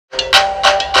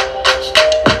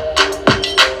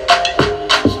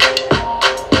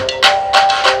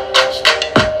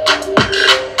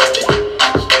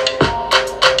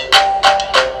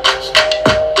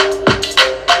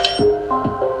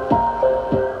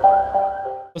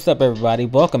What's up everybody,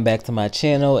 welcome back to my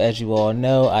channel. As you all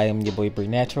know, I am your boy Bree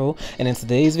Natural, and in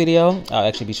today's video I'll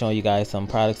actually be showing you guys some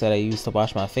products that I use to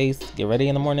wash my face, get ready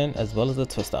in the morning, as well as a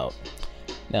twist out.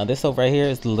 Now this soap right here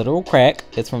is Literal Crack.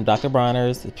 It's from Dr.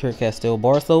 Bronner's Pure Castile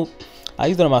bar soap. I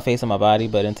use it on my face and my body,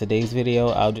 but in today's video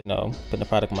I'll just put the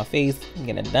product on my face,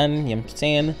 getting it done, you know what I'm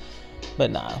saying? But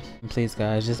nah, please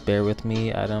guys, just bear with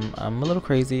me. I'm a little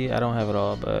crazy, I don't have it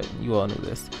all, but you all knew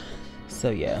this. So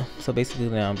yeah, so basically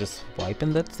now I'm just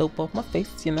wiping that soap off my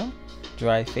face, you know,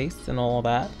 dry face and all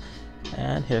that.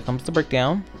 And here comes the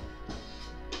breakdown.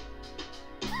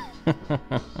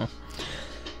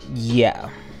 Yeah.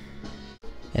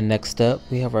 And next up,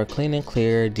 we have our Clean and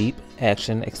Clear Deep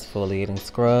Action Exfoliating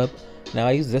Scrub. Now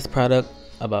I use this product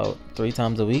about 3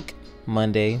 times a week,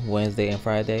 Monday, Wednesday, and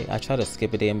Friday. I try to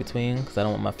skip a day in between because I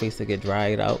don't want my face to get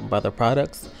dried out by the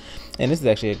products. And this is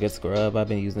actually a good scrub. I've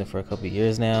been using it for a couple of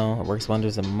years now. It works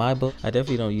wonders in my book. I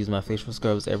definitely don't use my facial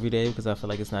scrubs every day because I feel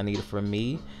like it's not needed for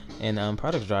me. And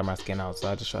products dry my skin out, so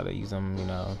I just try to use them, you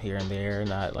know, here and there,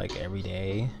 not like every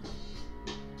day.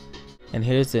 And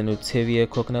here's the Nutiva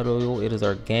coconut oil. It is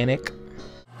organic.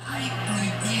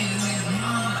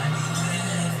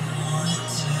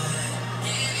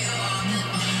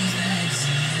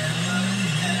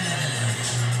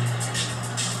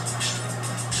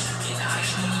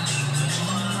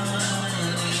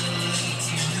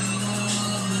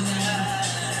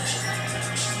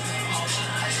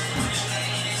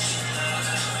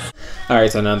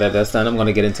 Alright, so now that that's done, I'm going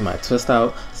to get into my twist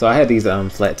out. So I had these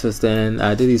flat twist in.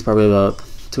 I did these probably about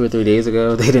 2 or 3 days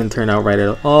ago. They didn't turn out right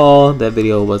at all. That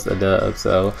video was a dub.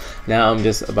 So now I'm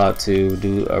just about to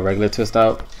do a regular twist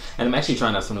out. And I'm actually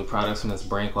trying out some new products from this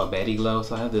brand called Baddie Glow.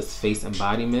 So I have this face and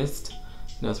body mist. You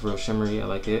know, it's real shimmery. I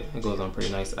like it. It goes on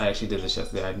pretty nice. I actually did this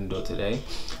yesterday. I didn't do it today.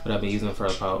 But I've been using it for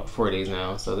about 4 days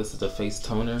now. So this is the face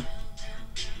toner.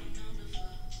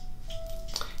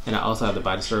 And I also have the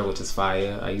body spray, which is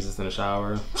fire. I use this in the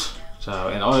shower.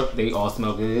 And they all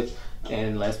smell good.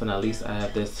 And last but not least, I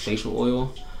have this facial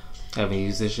oil. I haven't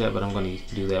used this yet, but I'm going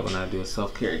to do that when I do a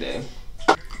self-care day.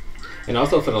 And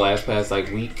also for the past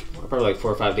like week, or probably like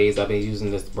 4 or 5 days, I've been using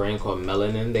this brand called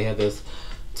Melanin. They have this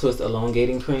twist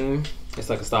elongating cream. It's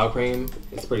like a style cream.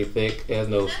 It's pretty thick. It has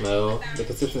no smell. The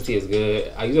consistency is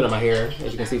good. I use it on my hair.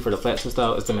 As you can see, for the flat twist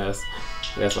out, it's a mess.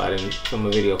 That's why I didn't film a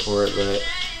video for it, but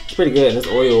it's pretty good. And this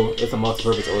oil, it's a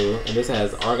multi-purpose oil, and this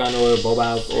has argan oil,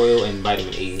 boba's oil, and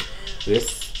vitamin E.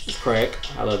 This is crack.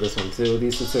 I love this one too.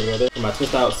 These two together for my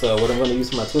twist out. So what I'm going to use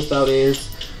for my twist out is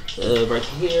right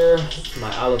here,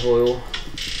 my olive oil.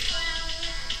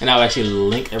 And I'll actually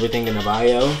link everything in the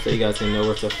bio so you guys can know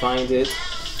where to find it.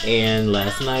 And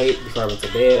last night, before I went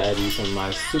to bed, I used some of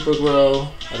my Super Grow.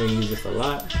 I didn't use this a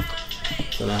lot.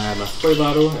 So now I have my spray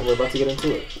bottle, and we're about to get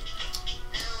into it.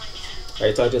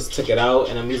 Alright, so I just took it out,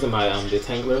 and I'm using my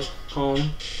Detangler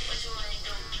comb.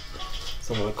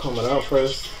 So I'm going to comb it out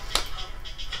first.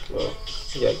 Well,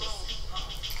 yikes.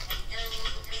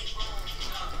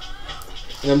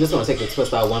 And I'm just going to take the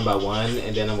twist out one by one,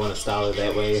 and then I'm going to style it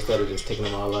that way instead of just taking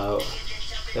them all out.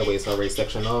 That way it's already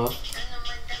sectioned off.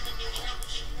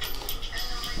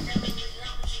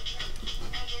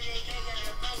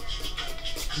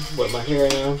 Wet my hair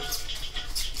now.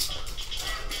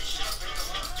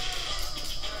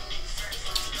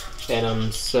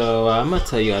 And so I'm gonna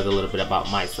tell you guys a little bit about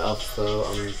myself. So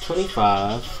I'm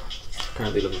 25,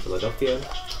 currently live in Philadelphia.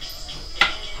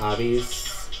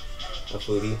 Hobbies, a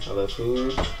foodie. I love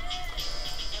food.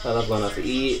 I love going out to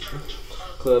eat,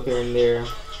 club here and there.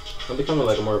 I'm becoming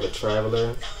like more of a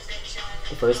traveler.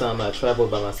 The first time I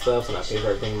traveled by myself and I paid for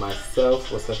everything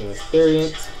myself was such an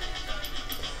experience.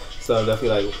 So I'm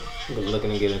definitely like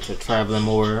looking to get into traveling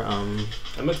more. I'm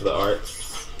into the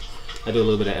arts. I do a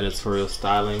little bit of editorial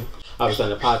styling. I'll be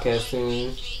starting a podcast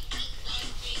soon.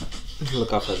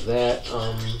 Look out for that.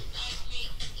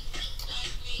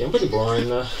 Yeah, I'm pretty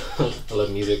boring. I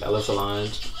love music. I love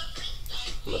Solange.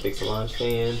 I'm a big Solange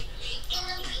fan.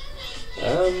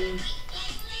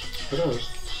 What else?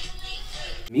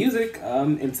 Music.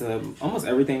 Into almost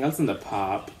everything. I listen to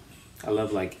pop. I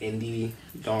love like indie.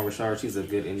 Dawn Richard, she's a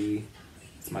good indie.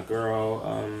 It's my girl.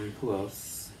 Who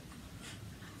else?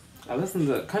 I listen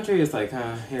to country. Is like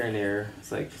here and there.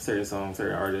 It's like certain songs,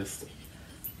 certain artists.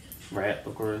 Rap,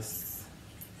 of course.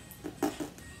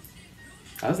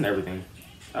 I listen to everything.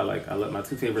 I love my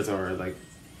 2 favorites are like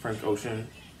Frank Ocean,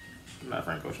 not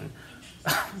Frank Ocean.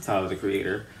 Tyler the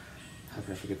Creator. How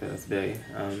could I forget that? That's Baddie.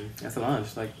 And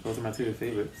Solange. Like those are my 2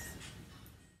 favorites.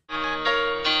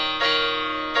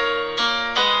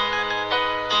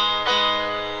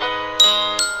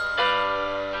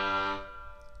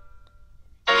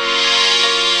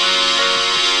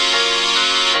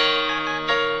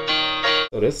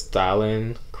 So this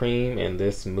styling cream and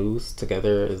this mousse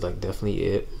together is like definitely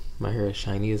it. My hair is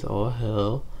shiny as all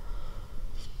hell.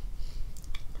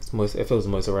 It's moist. It feels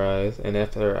moisturized. And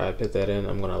after I put that in,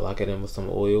 I'm gonna lock it in with some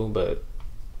oil, but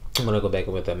I'm gonna go back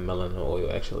in with that Melanin oil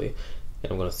actually.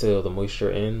 And I'm gonna seal the moisture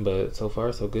in, but so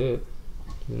far so good.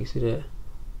 Can you see that?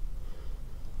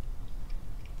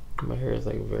 My hair is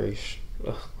like very,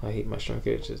 I hate my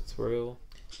shrinkage, it's real.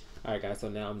 Alright guys, so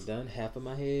now I'm done half of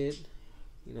my head.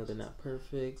 You know, they're not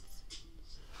perfect.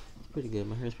 It's pretty good,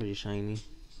 my hair is pretty shiny.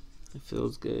 It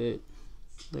feels good.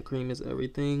 The cream is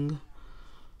everything.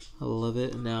 I love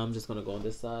it. And now I'm just gonna go on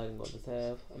this side and go on this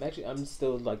half. I'm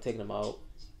still like taking them out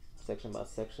section by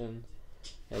section.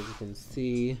 As you can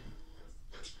see,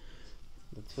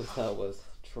 the twist out was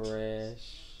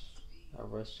trash. I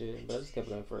rushed it, but I just kept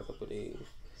going for a couple days.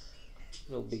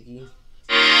 No biggie.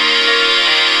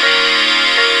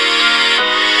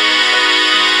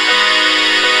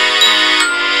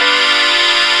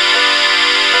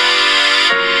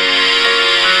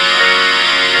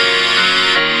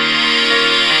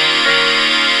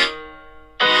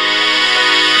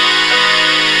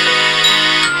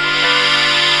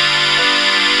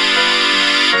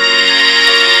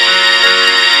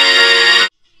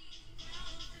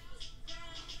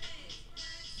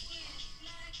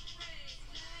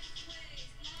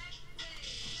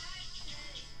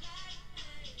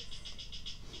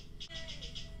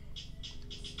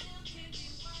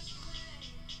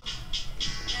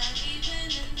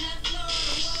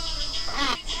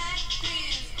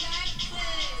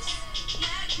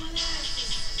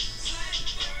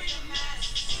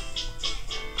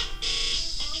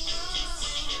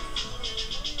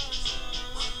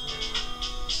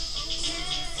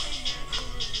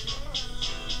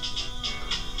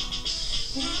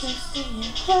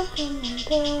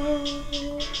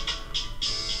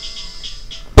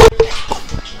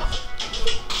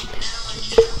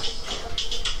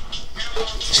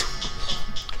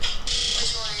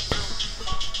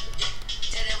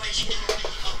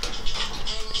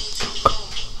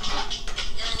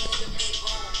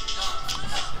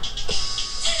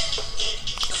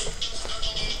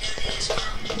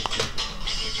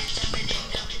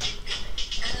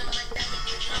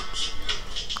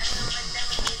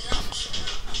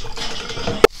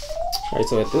 Alright,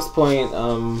 so at this point,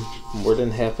 more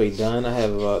than halfway done. I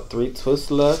have about 3 twists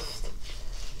left.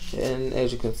 And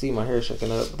as you can see, my hair is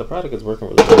shaking up. The product is working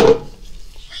really good.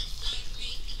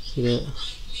 See that?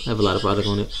 I have a lot of product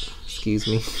on it. Excuse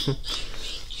me.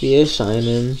 Yeah, it's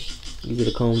shining. Easy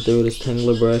to comb through. This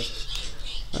Detangler Brush,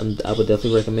 I would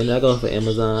definitely recommend it. I got it for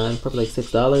Amazon, probably like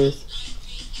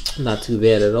 $6. Not too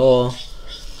bad at all.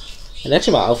 And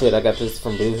actually my outfit, I got this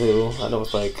from Boohoo. I know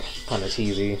it's like kind of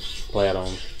cheesy. Plaid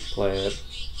on plaid.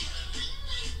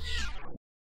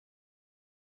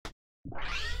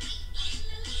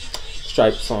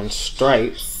 Stripes on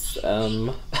stripes.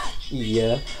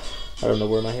 Yeah. I don't know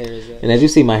where my hair is at. And as you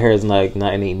see, my hair is like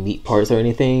not any neat parts or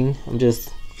anything. I'm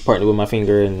just parting it with my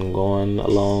finger and going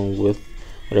along with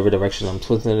whatever direction I'm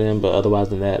twisting it in. But otherwise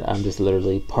than that, I'm just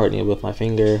literally parting it with my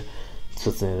finger,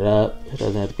 twisting it up. It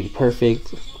doesn't have to be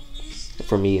perfect.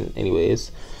 For me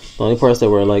anyways. The only parts that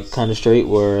were like kind of straight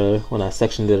were when I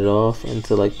sectioned it off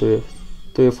into like three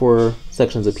or four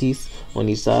sections a piece on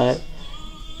each side.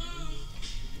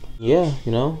 Yeah,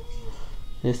 you know,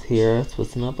 this here,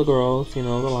 twisting up the girls, you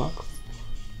know, the locks.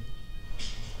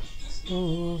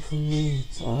 Oh,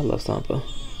 I love Sampa.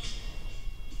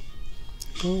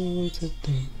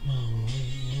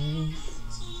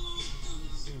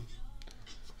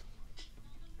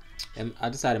 And I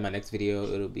decided my next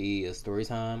video, it'll be a story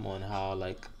time on how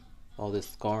like all this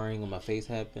scarring on my face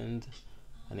happened.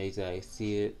 I know you guys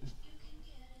see it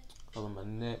all on my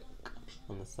neck,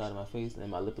 on the side of my face, and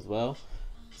my lip as well.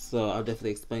 So I'll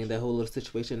definitely explain that whole little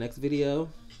situation next video.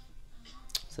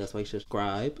 So that's why you should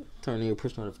subscribe, turn on your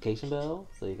push notification bell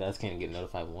so you guys can get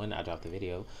notified when I drop the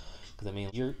video. Because I mean,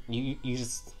 you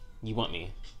want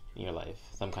me in your life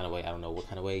some kind of way. I don't know what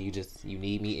kind of way. You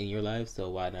need me in your life, so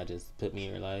why not just put me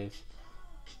in your life?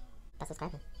 By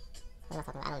subscribing. What am I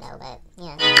talking about? I don't know, but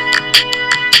yeah.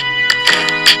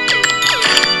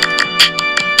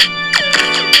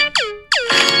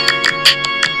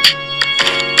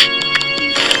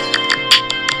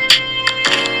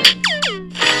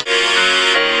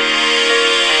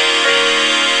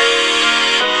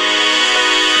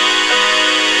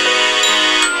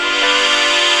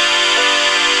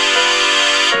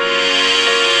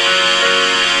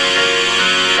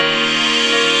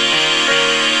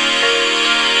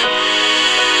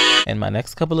 In my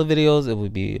next couple of videos, it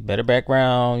would be a better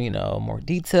background, you know, more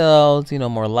details, you know,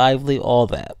 more lively, all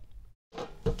that.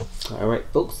 Alright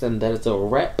folks, and that is a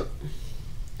wrap.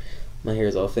 My hair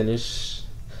is all finished.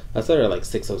 I started at like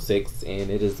 6:06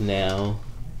 and it is now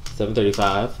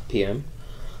 7:35 p.m.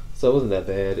 So it wasn't that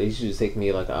bad. It used to just take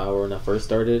me like an hour when I first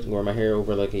started growing my hair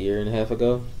over like a year and a half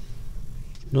ago.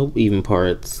 Nope, even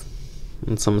parts.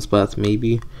 In some spots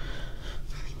maybe.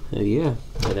 Yeah.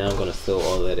 And now I'm gonna fill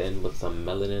all that in with some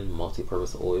Melanin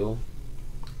multi-purpose oil.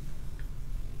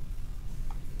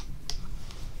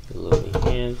 A little in your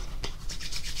hand.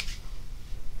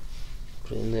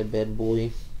 Put it in that bad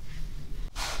boy.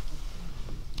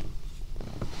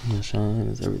 And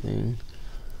shines everything.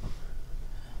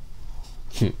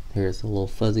 Here's a little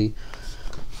fuzzy.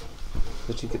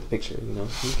 But you get the picture, you know,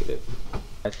 you get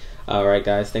it. Alright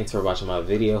guys, thanks for watching my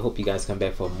video. Hope you guys come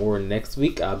back for more next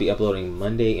week. I'll be uploading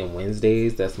Monday and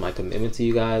Wednesdays. That's my commitment to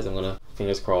you guys. I'm gonna,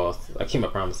 fingers crossed, I keep my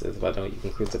promises. If I don't, you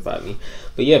can crucify me.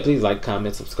 But yeah, please like,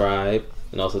 comment, subscribe,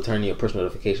 and also turn your push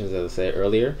notifications, as I said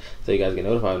earlier, so you guys get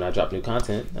notified when I drop new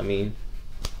content. I mean,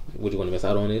 would you want to miss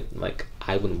out on it? Like,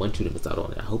 I wouldn't want you to miss out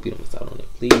on it. I hope you don't miss out on it.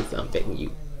 Please, I'm begging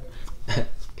you.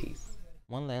 Peace.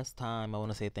 One last time, I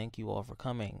want to say thank you all for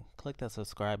coming. Click that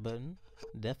subscribe button.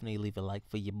 Definitely leave a like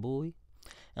for your boy.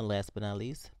 And last but not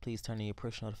least, please turn on your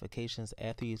push notifications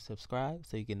after you subscribe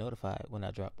so you get notified when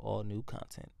I drop all new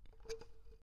content.